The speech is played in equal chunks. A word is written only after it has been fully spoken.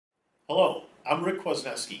Hello, I'm Rick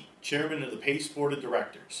Kwasniewski, Chairman of the PACE Board of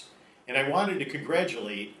Directors, and I wanted to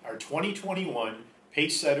congratulate our 2021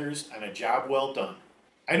 Pacesetters on a job well done.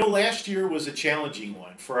 I know last year was a challenging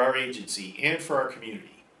one for our agency and for our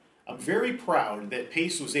community. I'm very proud that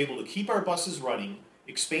PACE was able to keep our buses running,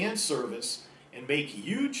 expand service, and make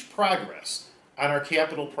huge progress on our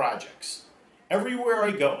capital projects. Everywhere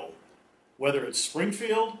I go, whether it's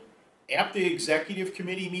Springfield, at the executive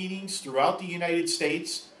committee meetings throughout the United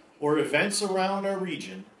States, or events around our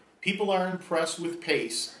region, people are impressed with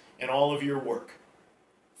PACE and all of your work.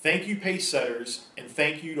 Thank you, Pacesetters, and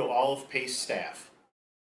thank you to all of PACE staff.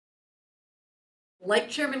 Like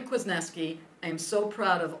Chairman Kwasniewski, I am so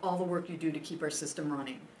proud of all the work you do to keep our system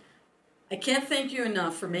running. I can't thank you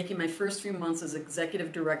enough for making my first few months as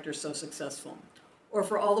executive director so successful, or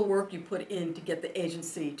for all the work you put in to get the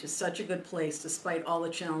agency to such a good place despite all the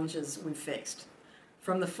challenges we've faced.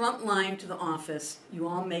 From the front line to the office, you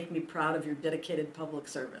all make me proud of your dedicated public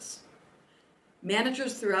service.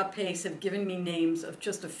 Managers throughout PACE have given me names of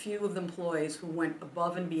just a few of the employees who went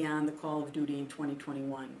above and beyond the call of duty in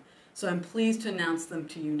 2021. So I'm pleased to announce them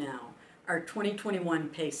to you now, our 2021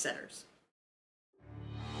 Pacesetters.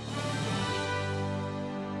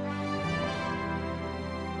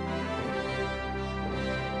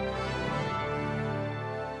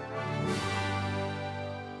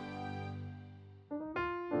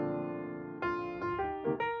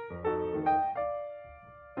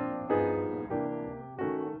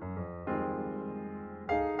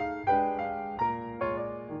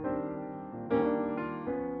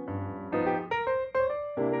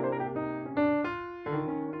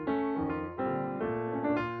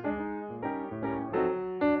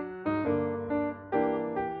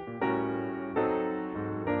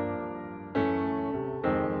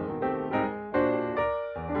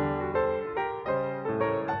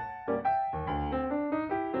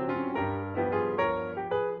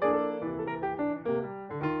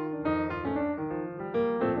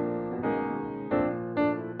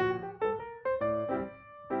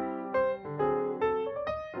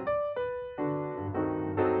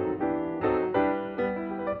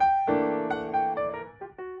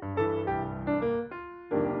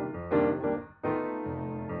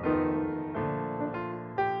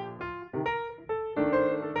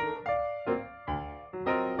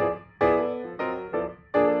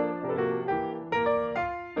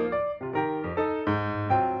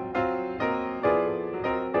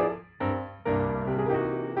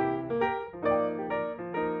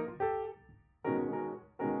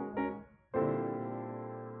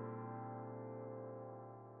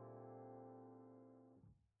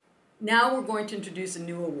 Now we're going to introduce a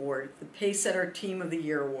new award, the Pacesetter Team of the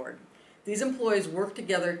Year Award. These employees work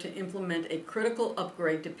together to implement a critical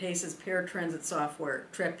upgrade to PACE's paratransit software,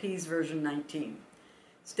 Trapeze version 19.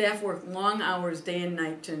 Staff worked long hours day and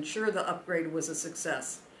night to ensure the upgrade was a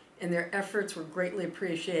success, and their efforts were greatly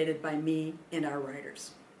appreciated by me and our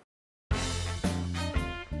riders.